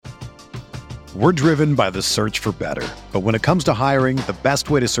We're driven by the search for better. But when it comes to hiring, the best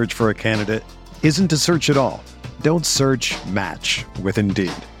way to search for a candidate isn't to search at all. Don't search, match with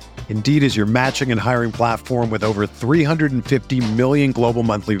Indeed. Indeed is your matching and hiring platform with over 350 million global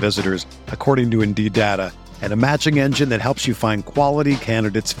monthly visitors, according to Indeed data, and a matching engine that helps you find quality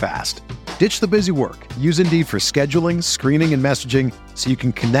candidates fast. Ditch the busy work. Use Indeed for scheduling, screening, and messaging so you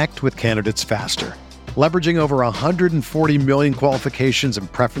can connect with candidates faster. Leveraging over 140 million qualifications and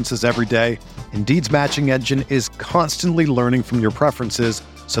preferences every day, Indeed's matching engine is constantly learning from your preferences,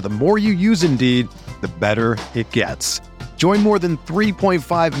 so the more you use Indeed, the better it gets. Join more than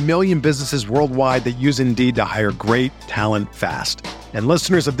 3.5 million businesses worldwide that use Indeed to hire great talent fast. And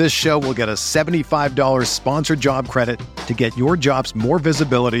listeners of this show will get a $75 sponsored job credit to get your jobs more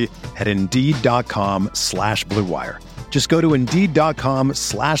visibility at Indeed.com/Blue Wire. Just go to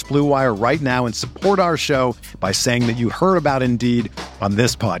Indeed.com/Blue Wire right now and support our show by saying that you heard about Indeed on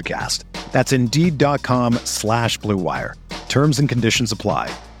this podcast. That's Indeed.com/Blue Wire. Terms and conditions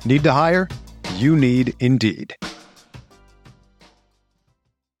apply. Need to hire? You need Indeed.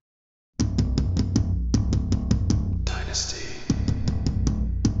 Dynasty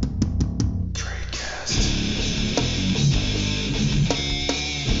Tradecast.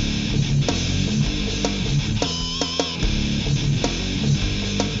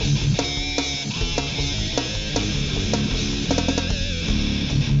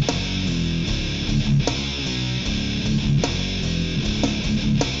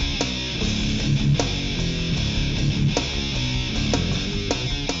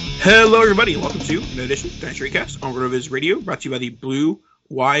 Hello, everybody. Welcome to another edition of Dynasty Tradecast on RotoViz Radio, brought to you by the Blue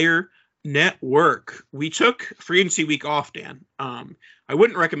Wire Network. We took free agency week off, Dan. I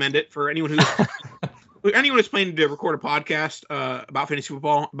wouldn't recommend it for anyone who's planning to record a podcast about fantasy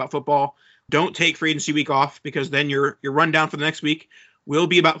football, about football. Don't take free agency week off, because then your rundown for the next week will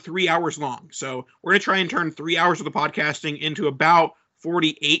be about 3 hours long. So we're going to try and turn 3 hours of the podcasting into about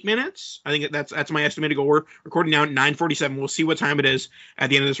 48 minutes. I think that's my estimated goal. We're recording now at 9:47. We'll see what time it is at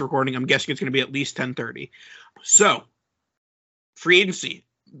the end of this recording. I'm guessing it's going to be at least 10:30. So, free agency.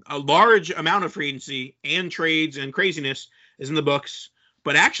 A large amount of free agency and trades and craziness is in the books.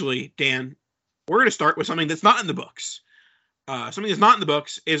 But actually, Dan, we're going to start with something that's not in the books. Something that's not in the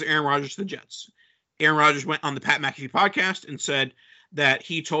books is Aaron Rodgers to the Jets. Aaron Rodgers went on the Pat McAfee podcast and said that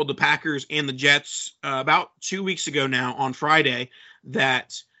he told the Packers and the Jets about 2 weeks ago now on Friday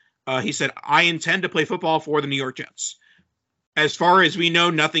that he said, I intend to play football for the New York Jets. As far as we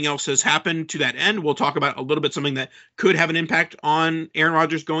know, nothing else has happened to that end. We'll talk about a little bit something that could have an impact on Aaron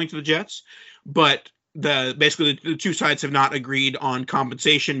Rodgers going to the Jets. But basically the two sides have not agreed on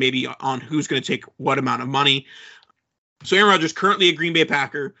compensation, maybe on who's going to take what amount of money. So Aaron Rodgers currently a Green Bay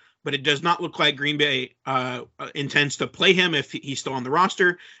Packer, but it does not look like Green Bay intends to play him if he's still on the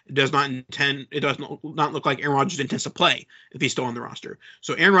roster. It does not look like Aaron Rodgers intends to play if he's still on the roster.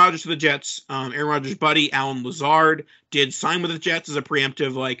 So Aaron Rodgers to the Jets. Aaron Rodgers' buddy Alan Lazard did sign with the Jets as a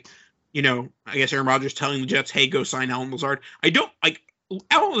preemptive, I guess Aaron Rodgers telling the Jets, hey, go sign Alan Lazard. Alan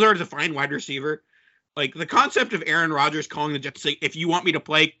Lazard is a fine wide receiver. Like, the concept of Aaron Rodgers calling the Jets to say, if you want me to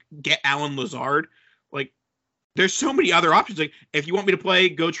play, get Alan Lazard. Like, there's so many other options. Like, if you want me to play,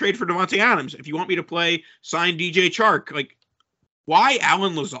 go trade for Devontae Adams. If you want me to play, sign DJ Chark. Like, why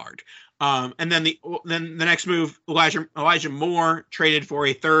Alan Lazard? And then the next move, Elijah Moore traded for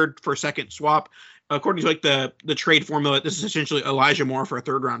a third for second swap. According to the trade formula, this is essentially Elijah Moore for a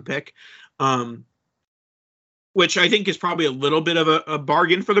third round pick, which I think is probably a little bit of a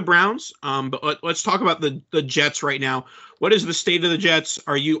bargain for the Browns. But let's talk about the Jets right now. What is the state of the Jets?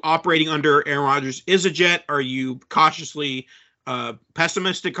 Are you operating under Aaron Rodgers is a Jet? Are you cautiously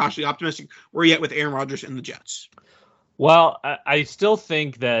pessimistic, cautiously optimistic? Where are you at with Aaron Rodgers and the Jets? Well, I still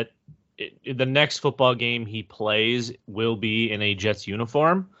think that the next football game he plays will be in a Jets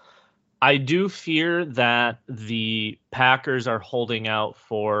uniform. I do fear that the Packers are holding out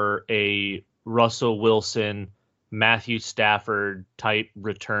for a Russell Wilson, Matthew Stafford type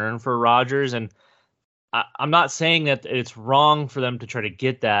return for Rodgers. And I'm not saying that it's wrong for them to try to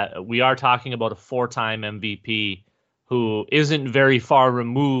get that. We are talking about a 4-time MVP who isn't very far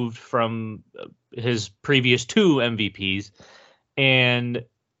removed from his previous 2 MVPs. And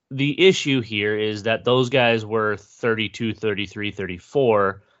the issue here is that those guys were 32, 33,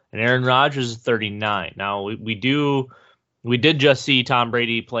 34, and Aaron Rodgers is 39. Now, we did just see Tom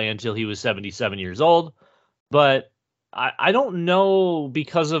Brady play until he was 77 years old, but I don't know,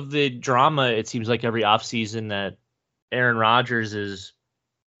 because of the drama, it seems like every offseason that Aaron Rodgers is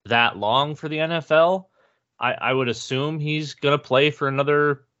that long for the NFL. I would assume he's going to play for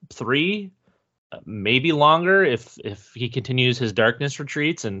another 3, maybe longer if he continues his darkness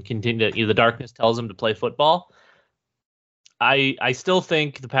retreats and the darkness tells him to play football. I still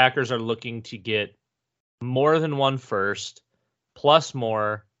think the Packers are looking to get more than one first, plus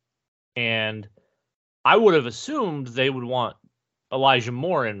more, and I would have assumed they would want Elijah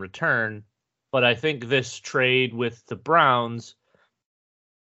Moore in return, but I think this trade with the Browns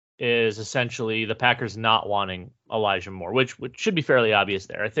is essentially the Packers not wanting Elijah Moore, which should be fairly obvious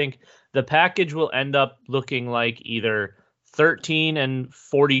there. I think the package will end up looking like either 13 and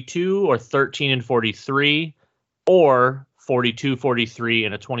 42 or 13 and 43 or 42, 43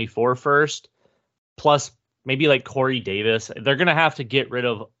 and a 24 first, plus maybe like Corey Davis. They're going to have to get rid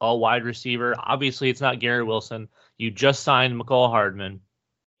of a wide receiver. Obviously, it's not Garrett Wilson. You just signed McCall Hardman.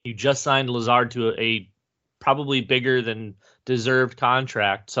 You just signed Lazard to a probably bigger than deserved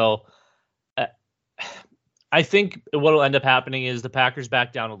contract. So I think what will end up happening is the Packers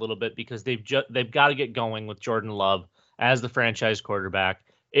back down a little bit because they've got to get going with Jordan Love as the franchise quarterback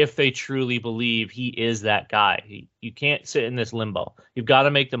if they truly believe he is that guy. You can't sit in this limbo. You've got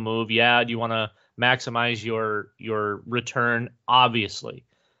to make the move. Yeah, do you want to maximize your return? Obviously.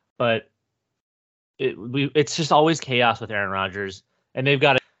 But it's just always chaos with Aaron Rodgers, and they've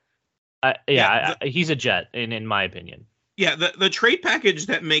got to he's a Jet in my opinion. Yeah, the trade package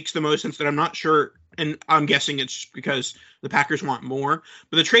that makes the most sense, that I'm not sure, and I'm guessing it's because the Packers want more,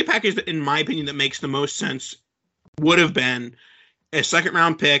 but the trade package that, in my opinion, that makes the most sense would have been a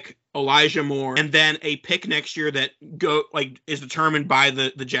second-round pick, Elijah Moore, and then a pick next year that is determined by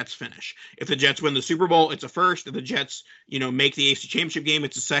the Jets finish. If the Jets win the Super Bowl, it's a first. If the Jets, make the AFC Championship game,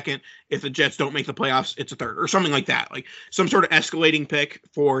 it's a second. If the Jets don't make the playoffs, it's a third, or something like that. Like some sort of escalating pick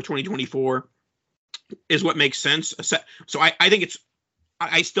for 2024 is what makes sense. So I think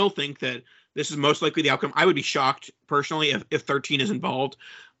I still think that this is most likely the outcome. I would be shocked personally if 13 is involved,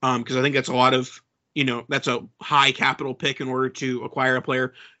 because I think that's a lot of, that's a high capital pick in order to acquire a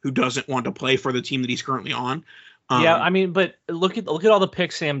player who doesn't want to play for the team that he's currently on. Yeah, I mean, but look at all the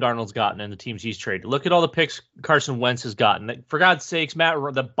picks Sam Darnold's gotten and the teams he's traded. Look at all the picks Carson Wentz has gotten. For God's sakes,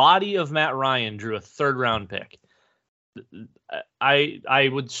 the body of Matt Ryan drew a third-round pick. I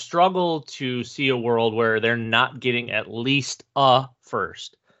would struggle to see a world where they're not getting at least a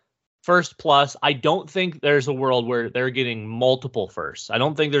first plus. I don't think there's a world where they're getting multiple firsts. I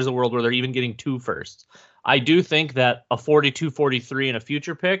don't think there's a world where they're even getting two firsts. I do think that a 42, 43 and a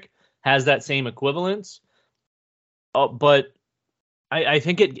future pick has that same equivalence. But I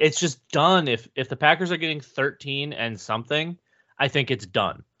think it's just done. If the Packers are getting 13 and something, I think it's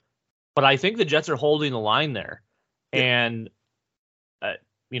done. But I think the Jets are holding the line there. And,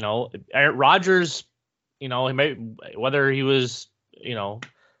 Aaron Rodgers, whether he was,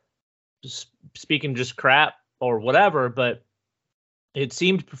 speaking just crap or whatever, but it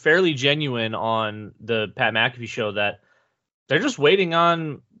seemed fairly genuine on the Pat McAfee show that they're just waiting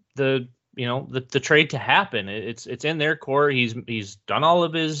on the trade to happen. It's in their court. He's done all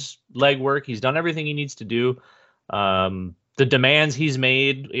of his legwork. He's done everything he needs to do. The demands he's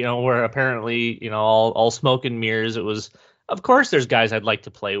made, were apparently, all smoke and mirrors. It was, of course, there's guys I'd like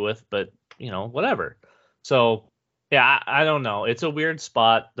to play with, but, whatever. So, yeah, I don't know. It's a weird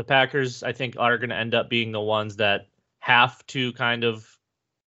spot. The Packers, I think, are going to end up being the ones that have to kind of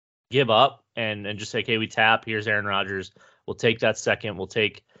give up and just say, okay, we tap. Here's Aaron Rodgers. We'll take that second. We'll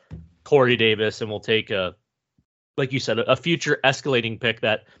take Corey Davis, and we'll take like you said, a future escalating pick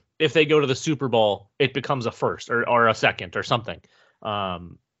that if they go to the Super Bowl, it becomes a first or a second or something.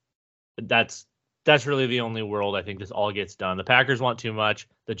 That's really the only world I think this all gets done. The Packers want too much.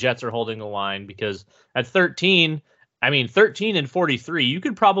 The Jets are holding the line because at 13 and 43, you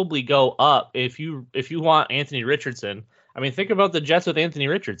could probably go up if you want Anthony Richardson. I mean, think about the Jets with Anthony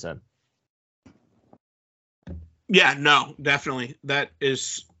Richardson. Yeah, no, definitely. That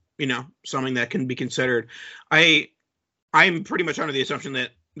is, something that can be considered. I'm pretty much under the assumption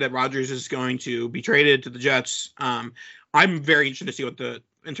that Rodgers is going to be traded to the Jets. I'm very interested to see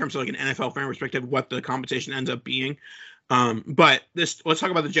in terms of like an NFL fan perspective, what the compensation ends up being. But let's talk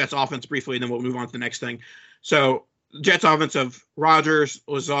about the Jets offense briefly, and then we'll move on to the next thing. So Jets offense of Rodgers,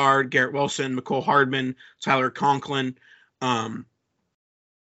 Lazard, Garrett Wilson, McCole Hardman, Tyler Conklin. I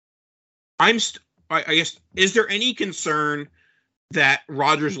guess, is there any concern that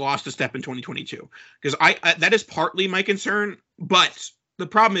Rodgers lost a step in 2022? Because that is partly my concern, but the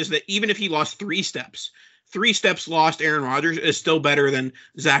problem is that even if he lost 3 steps lost Aaron Rodgers is still better than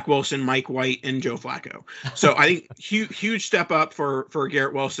Zach Wilson, Mike White, and Joe Flacco. So I think huge step up for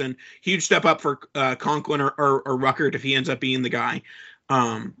Garrett Wilson, huge step up for Conklin or Ruckert if he ends up being the guy.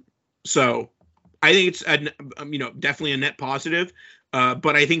 So I think it's definitely a net positive.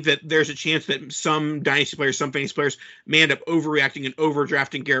 But I think that there's a chance that some dynasty players, some fantasy players may end up overreacting and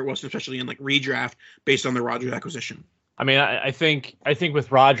overdrafting Garrett Wilson, especially in like redraft based on the Rodgers acquisition. I mean, I think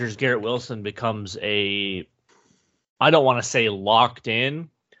with Rodgers, Garrett Wilson becomes I don't want to say locked in,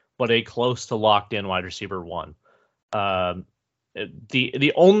 but a close to locked in wide receiver one.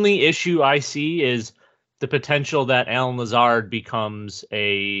 The only issue I see is the potential that Allen Lazard becomes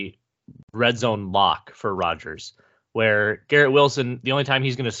a red zone lock for Rodgers, where Garrett Wilson, the only time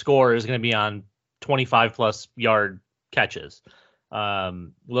he's going to score is going to be on 25-plus yard catches.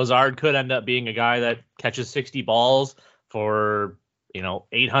 Lazard could end up being a guy that catches 60 balls for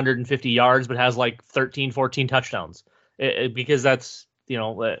 850 yards, but has like 13, 14 touchdowns. Because that's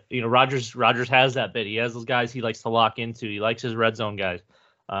Rodgers has that bit. He has those guys he likes to lock into. He likes his red zone guys.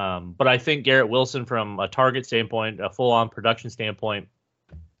 But I think Garrett Wilson, from a target standpoint, a full-on production standpoint,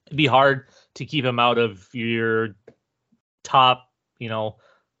 it'd be hard to keep him out of your top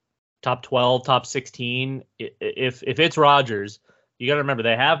 12, top 16. If it's Rodgers, you got to remember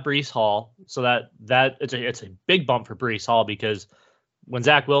they have Breece Hall, so that it's a big bump for Breece Hall, because when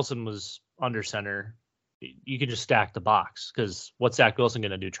Zach Wilson was under center, you could just stack the box, because what's Zach Wilson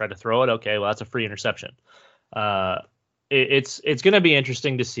going to do? Try to throw it? Okay, well, that's a free interception. It's going to be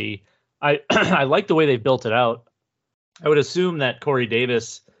interesting to see. I I like the way they built it out. I would assume that Corey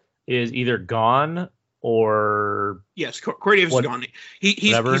Davis is either gone or yes, Corey Davis is gone.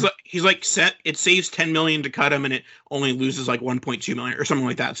 He's like set. It saves $10 million to cut him, and it only loses like $1.2 million or something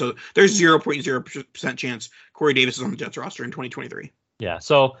like that. So there's 0.0% chance Corey Davis is on the Jets roster in 2023. Yeah,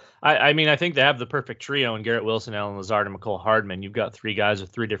 so I mean, I think they have the perfect trio in Garrett Wilson, Allen Lazard, and Mecole Hardman. You've got three guys with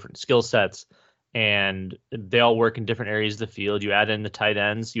three different skill sets, and they all work in different areas of the field. You add in the tight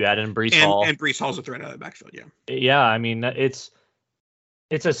ends, you add in Breece Hall. And Breece Hall's a threat out of the backfield, yeah. Yeah, I mean, it's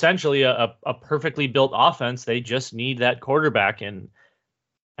essentially a perfectly built offense. They just need that quarterback, and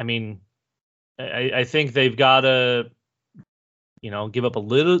I mean, I think they've got to, give up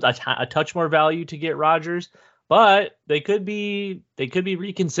a touch more value to get Rodgers. But they could be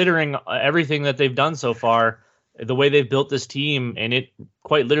reconsidering everything that they've done so far, the way they've built this team, and it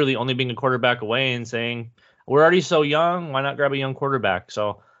quite literally only being a quarterback away, and saying, we're already so young, why not grab a young quarterback?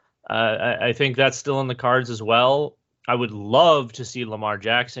 So I think that's still in the cards as well. I would love to see Lamar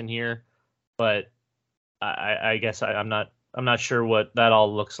Jackson here, but I guess I'm not sure what that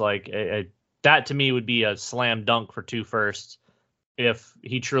all looks like. That to me would be a slam dunk for 2 firsts. If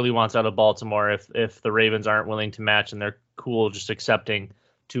he truly wants out of Baltimore, if the Ravens aren't willing to match and they're cool just accepting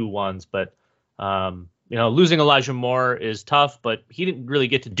 2 1s. But, losing Elijah Moore is tough, but he didn't really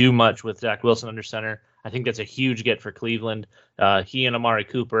get to do much with Zach Wilson under center. I think that's a huge get for Cleveland. He and Amari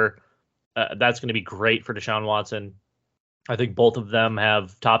Cooper, that's going to be great for Deshaun Watson. I think both of them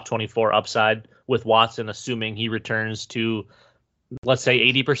have top 24 upside, with Watson assuming he returns to, let's say,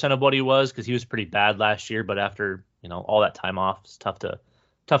 80% of what he was, because he was pretty bad last year, but after all that time off, it's tough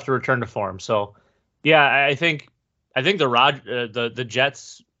to return to form. So, yeah, I think the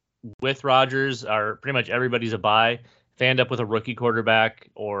Jets with Rodgers are pretty much everybody's a buy. If they end up with a rookie quarterback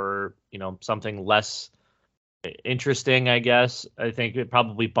or something less interesting, I guess, I think it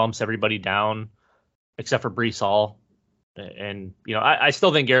probably bumps everybody down except for Breece Hall. And I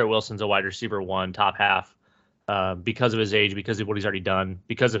still think Garrett Wilson's a wide receiver 1, top half, because of his age, because of what he's already done,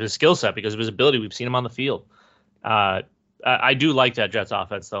 because of his skill set, because of his ability. We've seen him on the field. I do like that Jets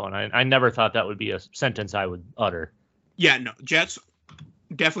offense, though, and I never thought that would be a sentence I would utter. Yeah, no, Jets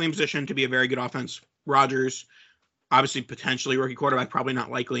definitely in position to be a very good offense. Rodgers, obviously, potentially rookie quarterback, probably not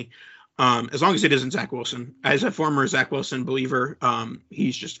likely. As long as it isn't Zach Wilson. As a former Zach Wilson believer,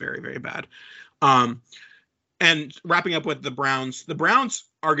 he's just very, very bad. And wrapping up with the Browns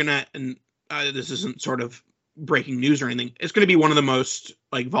are going to, and this isn't sort of breaking news or anything, it's going to be one of the most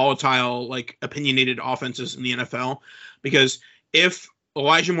volatile, opinionated offenses in the NFL, because if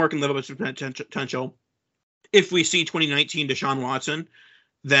Elijah Moore can live up to potential, if we see 2019 Deshaun Watson,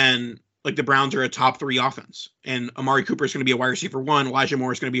 then the Browns are a top 3 offense, and Amari Cooper is going to be a wide receiver 1. Elijah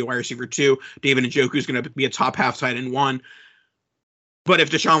Moore is going to be a wide receiver 2. David Njoku is going to be a top half tight end 1. But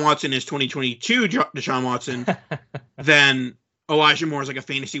if Deshaun Watson is 2022 Deshaun Watson, then Elijah Moore is a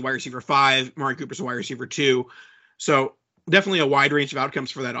fantasy wide receiver 5. Amari Cooper's a wide receiver 2. So definitely a wide range of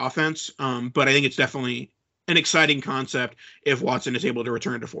outcomes for that offense. But I think it's definitely an exciting concept if Watson is able to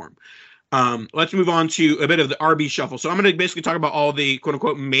return to form. Let's move on to a bit of the RB shuffle. So I'm going to basically talk about all the quote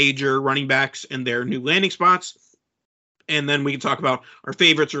unquote major running backs and their new landing spots. And then we can talk about our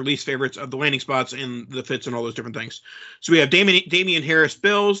favorites or least favorites of the landing spots and the fits and all those different things. So we have Damian Harris,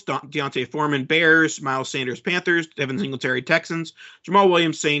 Bills, Deontay Foreman, Bears, Miles Sanders, Panthers, Devin Singletary, Texans, Jamal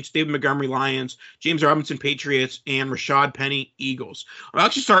Williams, Saints, David Montgomery, Lions, James Robinson, Patriots, and Rashad Penny, Eagles. I'll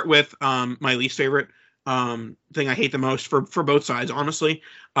actually start with my least favorite thing I hate the most for both sides, honestly.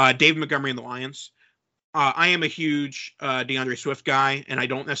 David Montgomery and the Lions. I am a huge DeAndre Swift guy, and I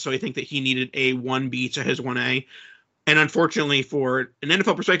don't necessarily think that he needed a 1B to his 1A. And unfortunately for an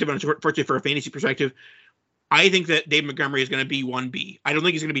NFL perspective, and unfortunately for a fantasy perspective, I think that Dave Montgomery is going to be 1B. I don't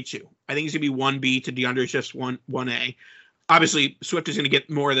think he's going to be 2. I think he's going to be 1B to DeAndre Swift's 1A. Obviously, Swift is going to get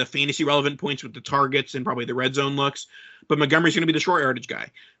more of the fantasy relevant points with the targets and probably the red zone looks, but Montgomery's going to be the short yardage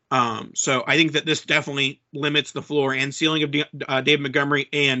guy. So I think that this definitely limits the floor and ceiling of Dave Montgomery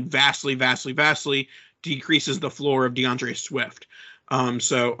and vastly, vastly, vastly decreases the floor of DeAndre Swift.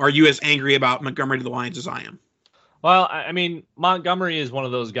 So are you as angry about Montgomery to the Lions as I am? Well, I mean, Montgomery is one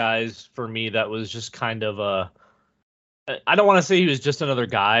of those guys for me that was just kind of I don't want to say he was just another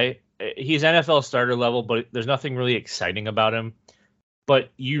guy. He's NFL starter level, but there's nothing really exciting about him.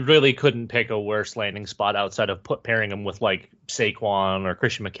 But you really couldn't pick a worse landing spot outside of pairing him with like Saquon or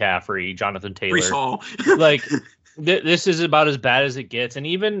Christian McCaffrey, Jonathan Taylor. Breece Hall. Like this is about as bad as it gets. And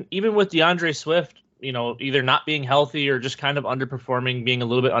even with DeAndre Swift, either not being healthy or just kind of underperforming, being a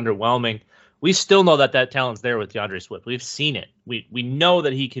little bit underwhelming, we still know that talent's there with DeAndre Swift. We've seen it. We know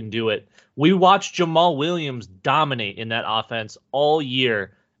that he can do it. We watched Jamal Williams dominate in that offense all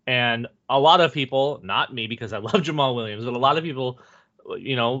year. And a lot of people, not me because I love Jamal Williams, but a lot of people,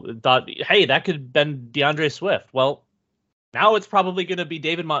 thought, hey, that could have been DeAndre Swift. Well, now it's probably going to be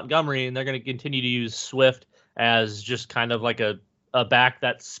David Montgomery, and they're going to continue to use Swift as just kind of like a back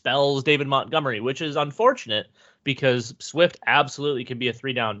that spells David Montgomery, which is unfortunate because Swift absolutely can be a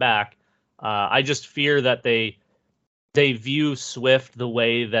 3-down back. I just fear that they view Swift the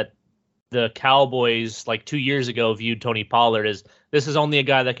way that the Cowboys like 2 years ago viewed Tony Pollard as this is only a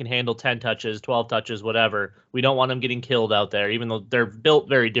guy that can handle 10 touches, 12 touches, whatever. We don't want him getting killed out there, even though they're built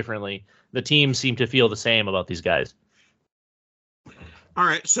very differently. The teams seem to feel the same about these guys. All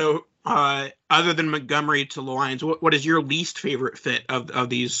right. So other than Montgomery to the Lions, what is your least favorite fit of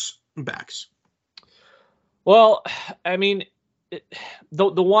these backs? Well, I mean,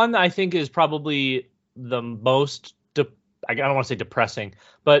 the one I think is probably the most, I don't want to say depressing,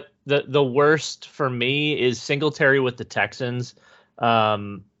 but the worst for me is Singletary with the Texans.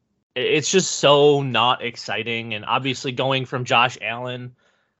 It's just so not exciting. And obviously going from Josh Allen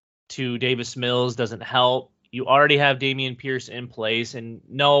to Davis Mills doesn't help. You already have Dameon Pierce in place. And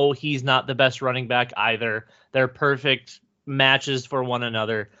no, he's not the best running back either. They're perfect matches for one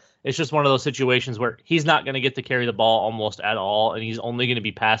another. It's just one of those situations where he's not going to get to carry the ball almost at all, and he's only going to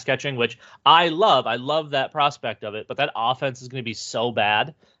be pass catching, which I love. I love that prospect of it, but that offense is going to be so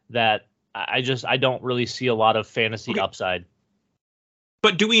bad that I don't really see a lot of fantasy upside.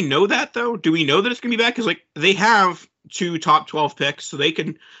 But do we know that though? Do we know that it's going to be bad? Because like they have 2 top 12 picks, so they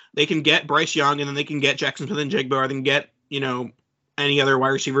can get Bryce Young, and then they can get Jackson Smith and Jigba, or they can get any other wide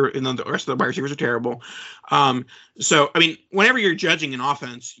receiver, and then the rest of the wide receivers are terrible. So, I mean, whenever you're judging an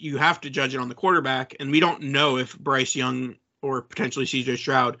offense, you have to judge it on the quarterback, and we don't know if Bryce Young or potentially CJ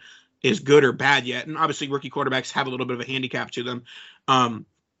Stroud is good or bad yet. And obviously rookie quarterbacks have a little bit of a handicap to them.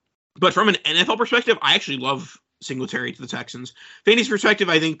 But from an NFL perspective, I actually love Singletary to the Texans. Fantasy perspective,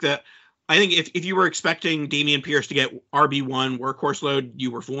 I think if you were expecting Dameon Pierce to get RB1 workhorse load,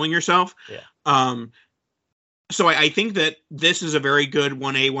 you were fooling yourself. Yeah. So I think that this is a very good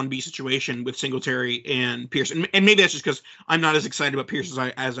 1A, 1B situation with Singletary and Pierce. And maybe that's just because I'm not as excited about Pierce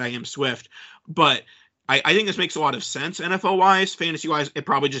as I am Swift. But I think this makes a lot of sense NFL-wise. Fantasy-wise, it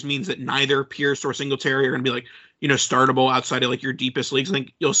probably just means that neither Pierce or Singletary are going to be like, startable outside of like your deepest leagues. I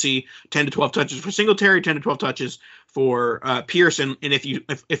think you'll see 10 to 12 touches for Singletary, 10 to 12 touches for Pierce. And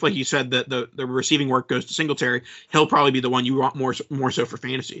if like you said, that the receiving work goes to Singletary, he'll probably be the one you want more so for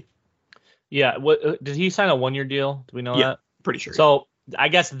fantasy. Yeah. What did he sign a 1-year deal? Do we know that? Pretty sure. So I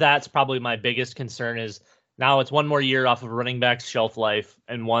guess that's probably my biggest concern is now it's 1 more year off of running back's shelf life,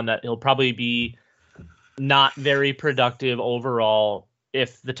 and one that he'll probably be not very productive overall.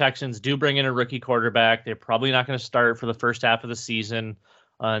 If the Texans do bring in a rookie quarterback, they're probably not going to start for the first half of the season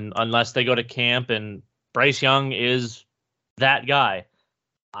unless they go to camp, and Bryce Young is that guy.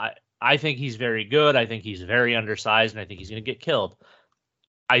 I think he's very good. I think he's very undersized, and I think he's going to get killed.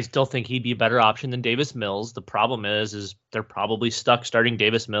 I still think he'd be a better option than Davis Mills. The problem is they're probably stuck starting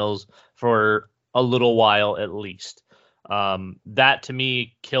Davis Mills for a little while at least. That to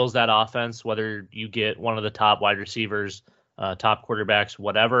me kills that offense, whether you get one of the top wide receivers, top quarterbacks,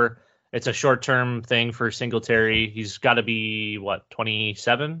 whatever. it's a short-term thing for Singletary. He's got to be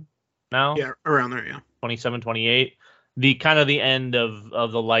 27 now? Yeah, around there, yeah. 27, 28. The kind of the end of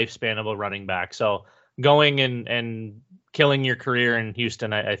the lifespan of a running back. So going and killing your career in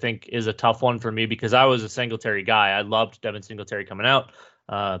Houston, I think is a tough one for me because I was a Singletary guy. I loved Devin Singletary coming out.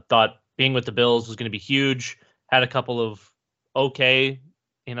 Thought being with the Bills was going to be huge. Had a couple of okay,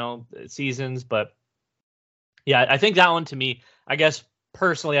 seasons, but yeah, I think that one to me, I guess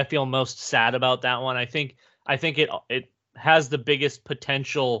personally, I feel most sad about that one. I think it has the biggest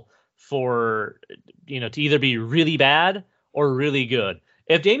potential for, to either be really bad or really good.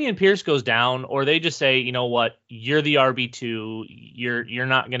 If Dameon Pierce goes down, or they just say, you know what, you're the RB2, you're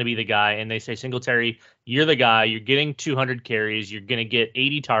not going to be the guy, and they say, Singletary, you're the guy, you're getting 200 carries, you're going to get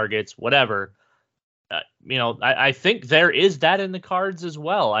 80 targets, whatever. I think there is that in the cards as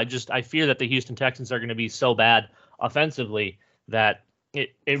well. I fear that the Houston Texans are going to be so bad offensively that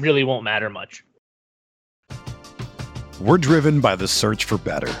it really won't matter much. We're driven by the search for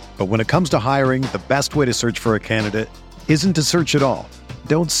better. But when it comes to hiring, the best way to search for a candidate isn't to search at all.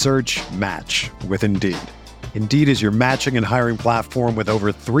 Don't search, match with Indeed. Indeed is your matching and hiring platform with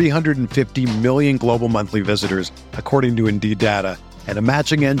over 350 million global monthly visitors, according to Indeed data, and a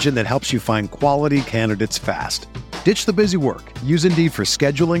matching engine that helps you find quality candidates fast. Ditch the busy work. Use Indeed for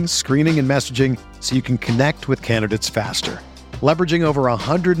scheduling, screening, and messaging so you can connect with candidates faster. Leveraging over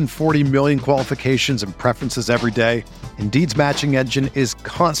 140 million qualifications and preferences every day, Indeed's matching engine is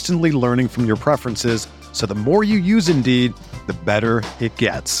constantly learning from your preferences, so the more you use Indeed, the better it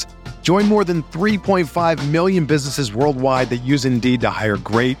gets. Join more than 3.5 million businesses worldwide that use Indeed to hire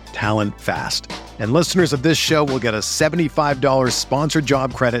great talent fast. And listeners of this show will get a $75 sponsored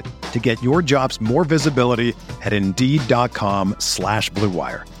job credit to get your jobs more visibility at Indeed.com/Blue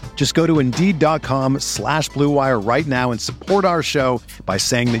Wire. Just go to Indeed.com/Blue Wire right now and support our show by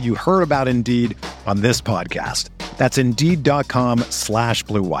saying that you heard about Indeed on this podcast. That's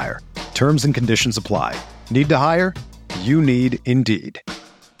Indeed.com/Blue Wire. Terms and conditions apply. Need to hire? You need Indeed.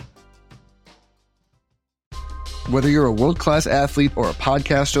 Whether you're a world-class athlete or a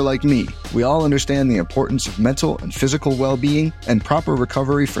podcaster like me, we all understand the importance of mental and physical well-being and proper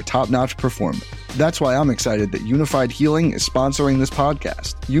recovery for top-notch performance. That's why I'm excited that Unified Healing is sponsoring this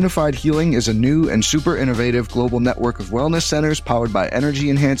podcast. Unified Healing is a new and super innovative global network of wellness centers powered by Energy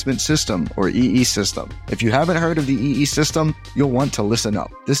Enhancement System, or EE System. If you haven't heard of the EE System, you'll want to listen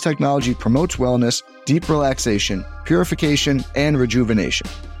up. This technology promotes wellness, deep relaxation, purification, and rejuvenation.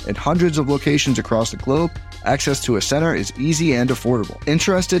 In hundreds of locations across the globe, access to a center is easy and affordable.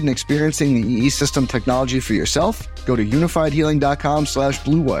 Interested in experiencing the EE System technology for yourself? Go to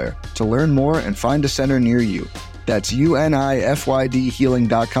unifiedhealing.com/Blue Wire to learn more and find a center near you. That's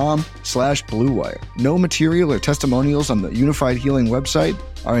UNIFYDhealing.com/Blue Wire. No material or testimonials on the Unified Healing website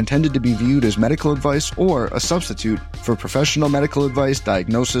are intended to be viewed as medical advice or a substitute for professional medical advice,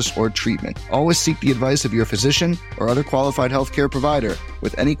 diagnosis, or treatment. Always seek the advice of your physician or other qualified healthcare provider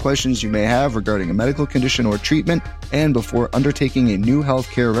with any questions you may have regarding a medical condition or treatment and before undertaking a new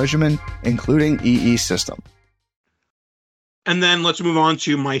healthcare regimen, including EE System. And then let's move on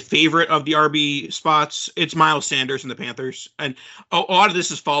to my favorite of the RB spots. It's Miles Sanders and the Panthers. And a lot of this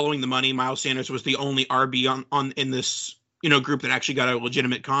is following the money. Miles Sanders was the only RB on in this group that actually got a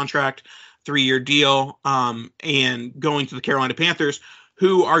legitimate contract, 3-year deal, and going to the Carolina Panthers,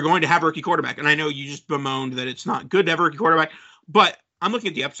 who are going to have a rookie quarterback. And I know you just bemoaned that it's not good to have a rookie quarterback, but I'm looking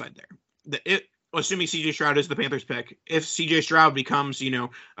at the upside there. Assuming CJ Stroud is the Panthers pick, if CJ Stroud becomes, a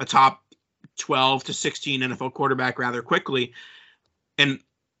top 12 to 16 NFL quarterback rather quickly. And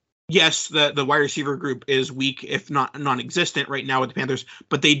yes, the wide receiver group is weak, if not non-existent right now with the Panthers,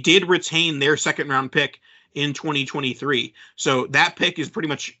 but they did retain their second round pick in 2023. So that pick is pretty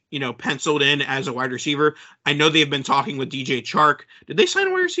much, penciled in as a wide receiver. I know they've been talking with DJ Chark. Did they sign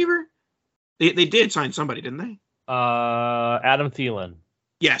a wide receiver? They did sign somebody, didn't they? Adam Thielen.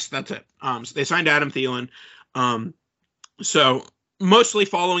 Yes, that's it. So they signed Adam Thielen. So mostly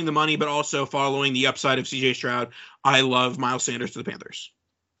following the money, but also following the upside of CJ Stroud. I love Miles Sanders to the Panthers.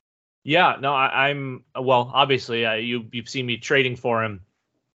 Yeah, no, I'm obviously you've seen me trading for him.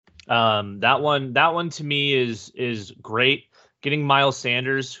 That one to me is great. Getting Miles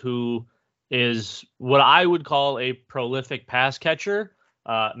Sanders, who is what I would call a prolific pass catcher.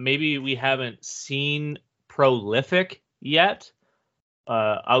 Maybe we haven't seen prolific yet,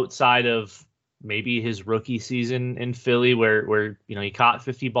 outside of maybe his rookie season in Philly where he caught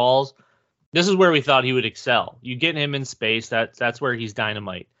 50 balls. This is where we thought he would excel. You get him in space, that's where he's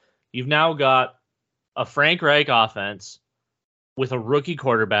dynamite. You've now got a Frank Reich offense with a rookie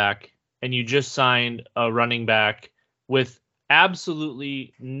quarterback, and you just signed a running back with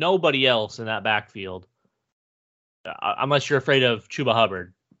absolutely nobody else in that backfield, unless you're afraid of Chuba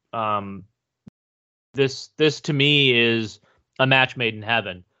Hubbard. This to me is a match made in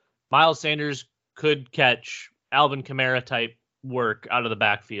heaven. Miles Sanders could catch Alvin Kamara type work out of the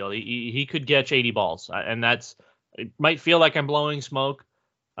backfield. He could catch 80 balls, and it might feel like I'm blowing smoke.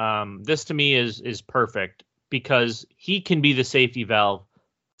 This to me is perfect because he can be the safety valve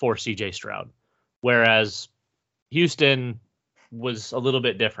for CJ Stroud, whereas Houston was a little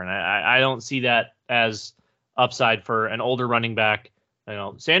bit different. I don't see that as upside for an older running back.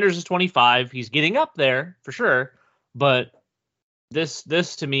 Sanders is 25. He's getting up there for sure, but this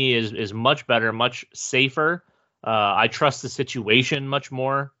to me is much better, much safer. I trust the situation much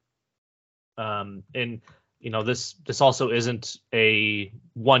more. And this also isn't a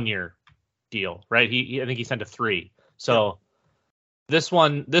 1-year deal, right? I think he sent a 3. So this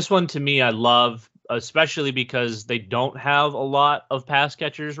one to me, I love, especially because they don't have a lot of pass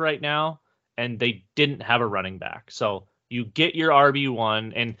catchers right now, and they didn't have a running back. So you get your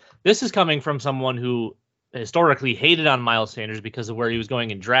RB1, and this is coming from someone who historically hated on Miles Sanders because of where he was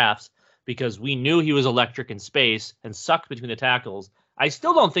going in drafts, because we knew he was electric in space and sucked between the tackles. I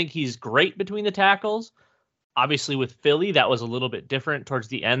still don't think he's great between the tackles. Obviously, with Philly, that was a little bit different towards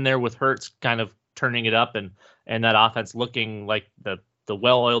the end there, with Hurts kind of turning it up and that offense looking like the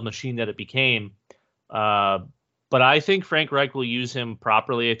well-oiled machine that it became. But I think Frank Reich will use him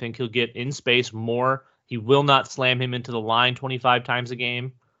properly. I think he'll get in space more. He will not slam him into the line 25 times a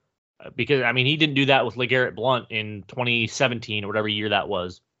game because, he didn't do that with LeGarrette Blount in 2017 or whatever year that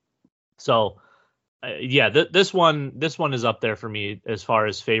was. So, this one is up there for me as far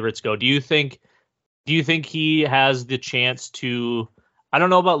as favorites go. Do you think he has the chance to? I don't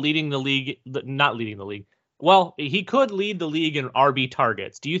know about leading the league, not leading the league. Well, he could lead the league in RB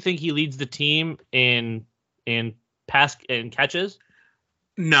targets. Do you think he leads the team in pass and catches?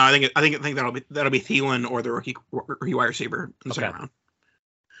 No, I think that'll be Thielen or the rookie wide receiver in the second round.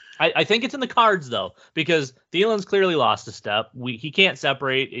 I think it's in the cards though, because Thielen's clearly lost a step. He can't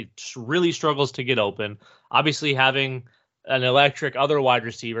separate. It really struggles to get open. Obviously, having an electric other wide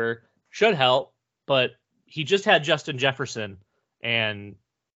receiver should help, but he just had Justin Jefferson, and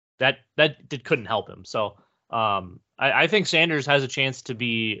that couldn't help him. So I think Sanders has a chance to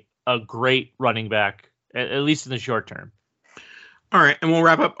be a great running back, at least in the short term. All right, and we'll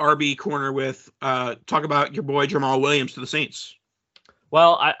wrap up RB corner with talk about your boy Jamal Williams to the Saints.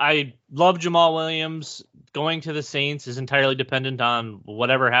 Well, I love Jamal Williams. Going to the Saints is entirely dependent on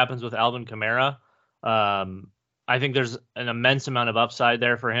whatever happens with Alvin Kamara. I think there's an immense amount of upside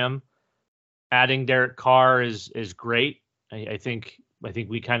there for him. Adding Derek Carr is great. I think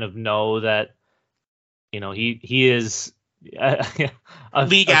we kind of know that, he is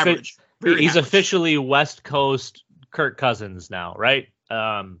league average. He's officially West Coast Kirk Cousins now, right?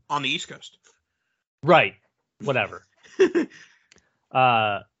 On the East Coast. Right. Whatever.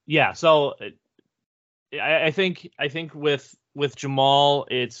 So I think with Jamal,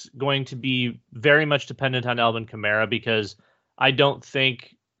 it's going to be very much dependent on Alvin Kamara, because I don't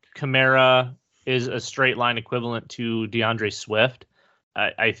think Kamara is a straight line equivalent to DeAndre Swift.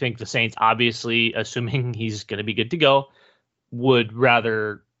 I think the Saints, obviously, assuming he's going to be good to go, would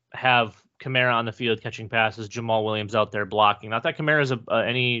rather have Kamara on the field catching passes, Jamal Williams out there blocking. Not that Kamara is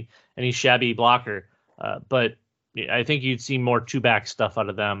any shabby blocker, but I think you'd see more two-back stuff out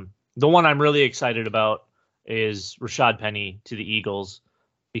of them. The one I'm really excited about is Rashad Penny to the Eagles,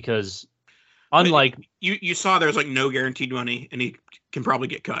 because unlike you saw, there's like no guaranteed money, and he can probably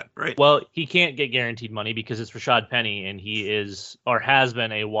get cut, right? Well, he can't get guaranteed money because it's Rashad Penny, and he is or has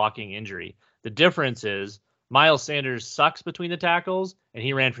been a walking injury. The difference is Miles Sanders sucks between the tackles, and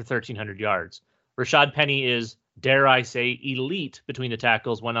he ran for 1,300 yards. Rashad Penny is, dare I say, elite between the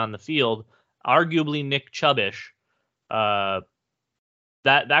tackles when on the field, arguably Nick Chubbish. That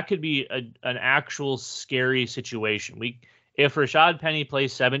could be an actual scary situation. If Rashad Penny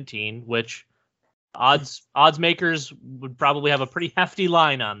plays 17, which odds makers would probably have a pretty hefty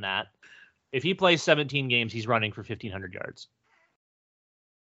line on that. If he plays 17 games, he's running for 1,500 yards.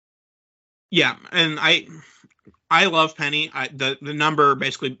 Yeah, and I love Penny. The number,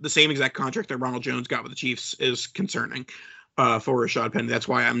 basically the same exact contract that Ronald Jones got with the Chiefs, is concerning for Rashad Penny. That's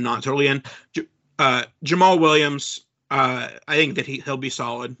why I'm not totally in. Jamal Williams, I think that he'll be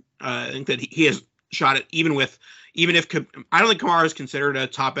solid. I think that he has shot it, even if I don't think Kamara is considered a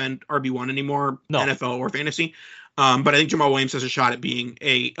top end RB1 anymore, no. NFL or fantasy. But I think Jamal Williams has a shot at being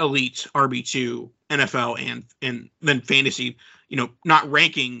a elite RB2 NFL and then fantasy, not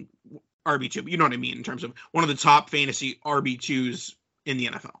ranking RB2, but you know what I mean, in terms of one of the top fantasy RB2s in the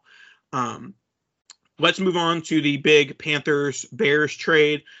NFL. let's move on to the big Panthers-Bears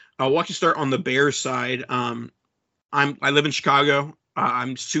trade. We'll actually start on the Bears side. I live in Chicago.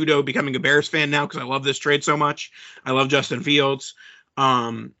 I'm pseudo becoming a Bears fan now because I love this trade so much. I love Justin Fields.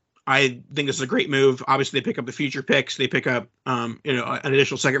 I think this is a great move. Obviously, they pick up the future picks. They pick up an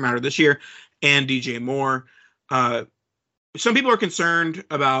additional second rounder this year and DJ Moore. Some people are concerned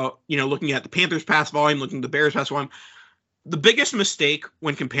about looking at the Panthers pass volume, looking at the Bears pass volume. The biggest mistake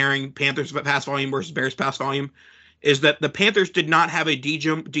when comparing Panthers pass volume versus Bears pass volume is that the Panthers did not have a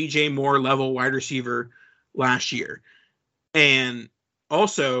DJ Moore level wide receiver last year. And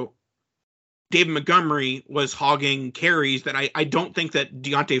also, David Montgomery was hogging carries that I don't think that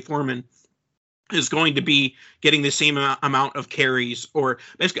D'Onta Foreman is going to be getting the same amount of carries. Or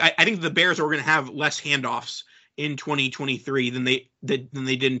basically, I think the Bears are going to have less handoffs in 2023 than they did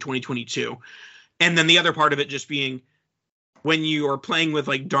in 2022. And then the other part of it just being when you are playing with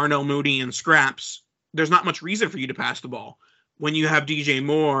like Darnell Mooney and Scraps, there's not much reason for you to pass the ball. When you have DJ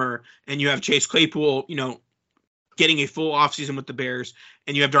Moore and you have Chase Claypool, getting a full offseason with the Bears,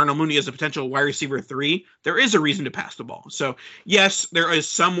 and you have Darnell Mooney as a potential wide receiver 3, there is a reason to pass the ball. So, yes, there is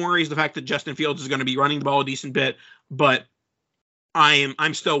some worries, the fact that Justin Fields is going to be running the ball a decent bit, but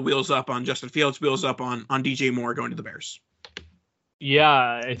I'm still wheels up on Justin Fields, wheels up on DJ Moore going to the Bears.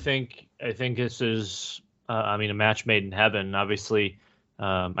 Yeah, I think this is, a match made in heaven. Obviously,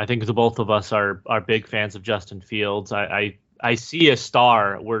 I think the both of us are big fans of Justin Fields. I see a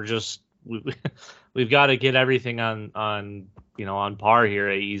star. We've got to get everything on par here.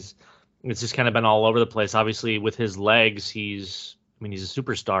 It's just kind of been all over the place. Obviously, with his legs, he's a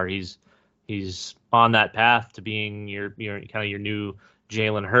superstar. He's on that path to being your new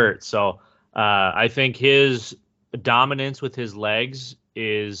Jalen Hurts. So I think his dominance with his legs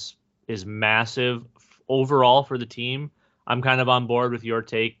is massive overall for the team. I'm kind of on board with your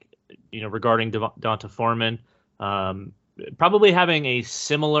take, regarding D'Onta Foreman. Probably having a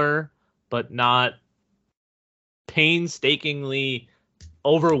similar but not painstakingly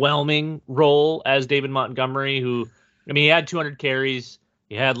overwhelming role as David Montgomery, who, he had 200 carries,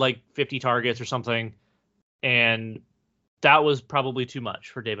 he had like 50 targets or something, and that was probably too much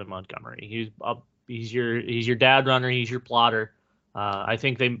for David Montgomery. He's your dad runner, he's your plotter. I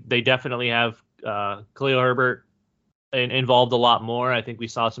think they definitely have Khalil Herbert involved a lot more. I think we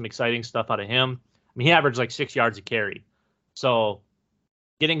saw some exciting stuff out of him. He averaged like 6 yards a carry. So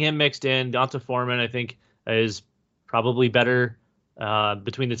getting him mixed in, D'Onta Foreman, I think, is probably better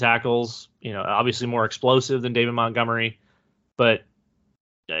between the tackles. Obviously more explosive than David Montgomery, but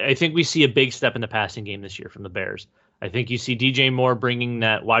I think we see a big step in the passing game this year from the Bears. I think you see DJ Moore bringing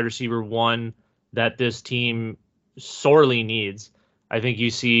that wide receiver 1 that this team sorely needs. I think you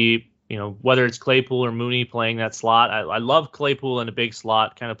see, whether it's Claypool or Mooney playing that slot. I love Claypool in a big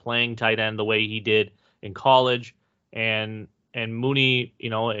slot, kind of playing tight end the way he did in college, and Mooney,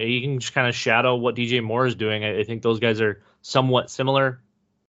 he can just kind of shadow what DJ Moore is doing. I think those guys are somewhat similar,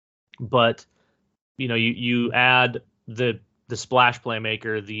 but you add the splash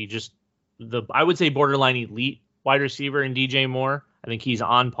playmaker, I would say borderline elite wide receiver in DJ Moore. I think he's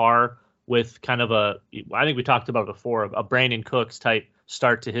on par with kind of I think we talked about it before, a Brandon Cooks type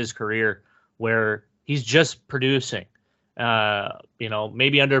start to his career where he's just producing.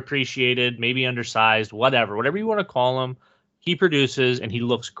 Maybe underappreciated, maybe undersized, whatever you want to call him. He produces and he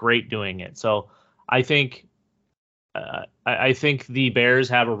looks great doing it. So I think the Bears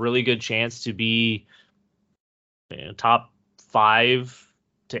have a really good chance to be top 5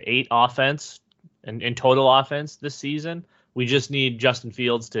 to 8 offense and in total offense this season. We just need Justin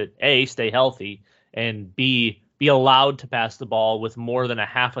Fields to A, stay healthy, and B, be allowed to pass the ball with more than a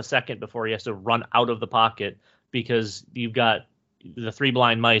half a second before he has to run out of the pocket because you've got the 3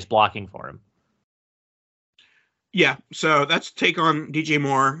 blind mice blocking for him. Yeah, so that's take on DJ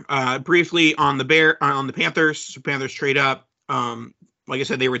Moore. Briefly on the Panthers. So Panthers trade up. Like I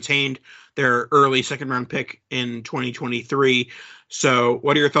said, they retained their early second-round pick in 2023. So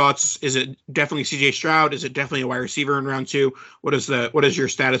what are your thoughts? Is it definitely C.J. Stroud? Is it definitely a wide receiver in round 2? What is your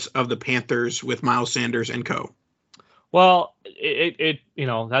status of the Panthers with Miles Sanders and co? Well,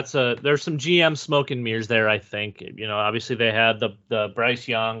 there's some GM smoke and mirrors there, I think. Obviously they had the Bryce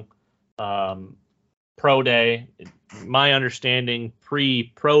Young pro day. My understanding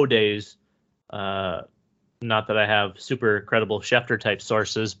pre-pro days, not that I have super credible Schefter type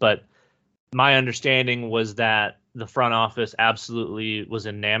sources, but my understanding was that the front office absolutely was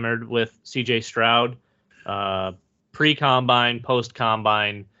enamored with CJ Stroud, pre-combine,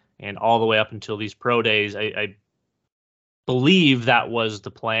 post-combine, and all the way up until these pro days. I believe that was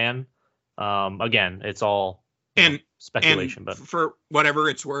the plan. Again, it's all speculation, but for whatever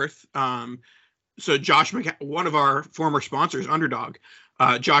it's worth, So Josh McCown, one of our former sponsors, Underdog,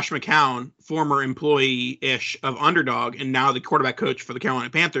 Josh McCown, former employee-ish of Underdog, and now the quarterback coach for the Carolina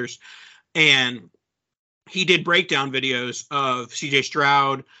Panthers. And he did breakdown videos of C.J.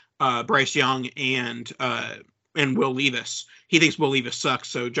 Stroud, Bryce Young, and Will Levis. He thinks Will Levis sucks,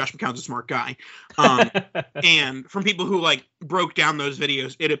 so Josh McCown's a smart guy. And from people who like broke down those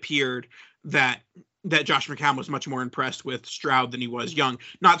videos, it appeared that Josh McCown was much more impressed with Stroud than he was Young.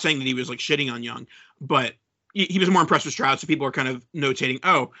 Not saying that he was like shitting on Young, but he was more impressed with Stroud. So people are kind of notating,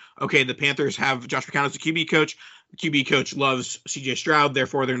 oh, okay, the Panthers have Josh McCown as the QB coach. QB coach loves CJ Stroud,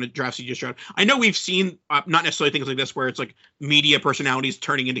 therefore they're going to draft CJ Stroud. I know we've seen not necessarily things like this where it's like media personalities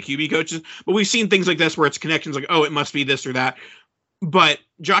turning into QB coaches, but we've seen things like this where it's connections like, oh, it must be this or that. But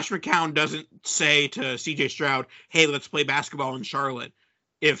Josh McCown doesn't say to CJ Stroud, hey, let's play basketball in Charlotte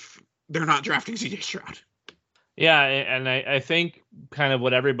if they're not drafting CJ Stroud. Yeah, and I think kind of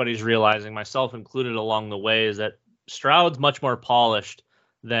what everybody's realizing, myself included along the way, is that Stroud's much more polished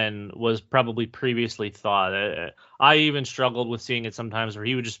than was probably previously thought. I even struggled with seeing it sometimes where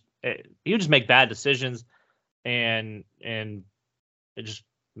he would just make bad decisions and just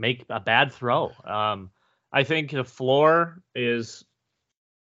make a bad throw. I think the floor is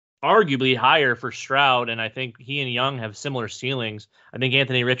arguably higher for Stroud, and I think he and Young have similar ceilings. I think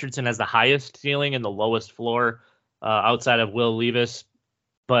Anthony Richardson has the highest ceiling and the lowest floor outside of Will Levis,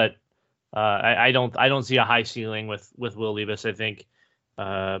 but I don't see a high ceiling with Will Levis. I think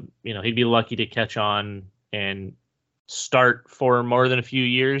he'd be lucky to catch on and start for more than a few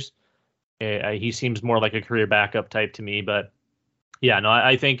years. He seems more like a career backup type to me, but yeah, no,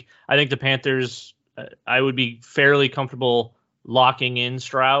 I think the Panthers. I would be fairly comfortable locking in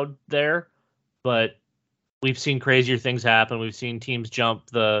Stroud there, but we've seen crazier things happen. We've seen teams jump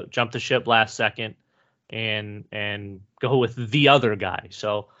the ship last second and go with the other guy.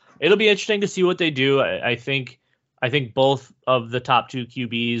 So it'll be interesting to see what they do. I think both of the top two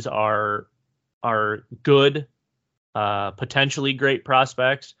QBs are good, potentially great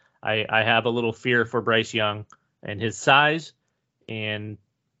prospects. I have a little fear for Bryce Young and his size, and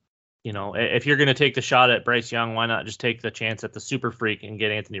if you're going to take the shot at Bryce Young, why not just take the chance at the super freak and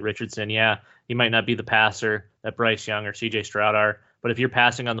get Anthony Richardson? Yeah, he might not be the passer that Bryce Young or CJ Stroud are, but if you're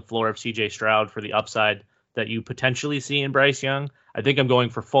passing on the floor of CJ Stroud for the upside that you potentially see in Bryce Young, I think I'm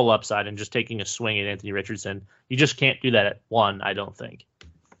going for full upside and just taking a swing at Anthony Richardson. You just can't do that at one, I don't think.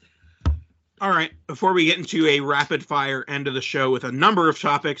 All right, before we get into a rapid fire end of the show with a number of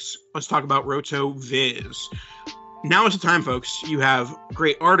topics, let's talk about RotoViz. Now is the time, folks. You have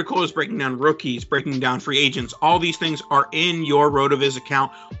great articles breaking down rookies, breaking down free agents. All these things are in your RotoViz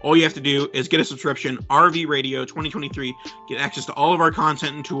account. All you have to do is get a subscription, RV Radio 2023, get access to all of our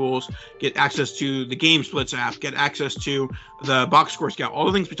content and tools, get access to the Game Splits app, get access to the Box Score Scout, all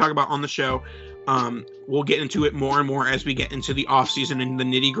the things we talk about on the show. We'll get into it more and more as we get into the off season and the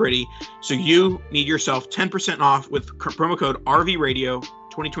nitty gritty. So you need yourself 10% off with promo code RV Radio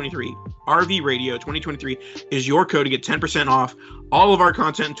 2023. RV Radio 2023 is your code to get 10% off. All of our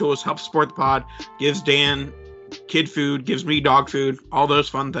content and tools help support the pod, gives Dan kid food, gives me dog food, all those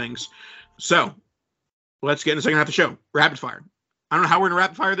fun things. So let's get in the second half of the show. Rapid fire. I don't know how we're going to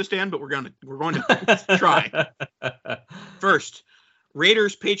rapid fire this, Dan, but we're going to try. First,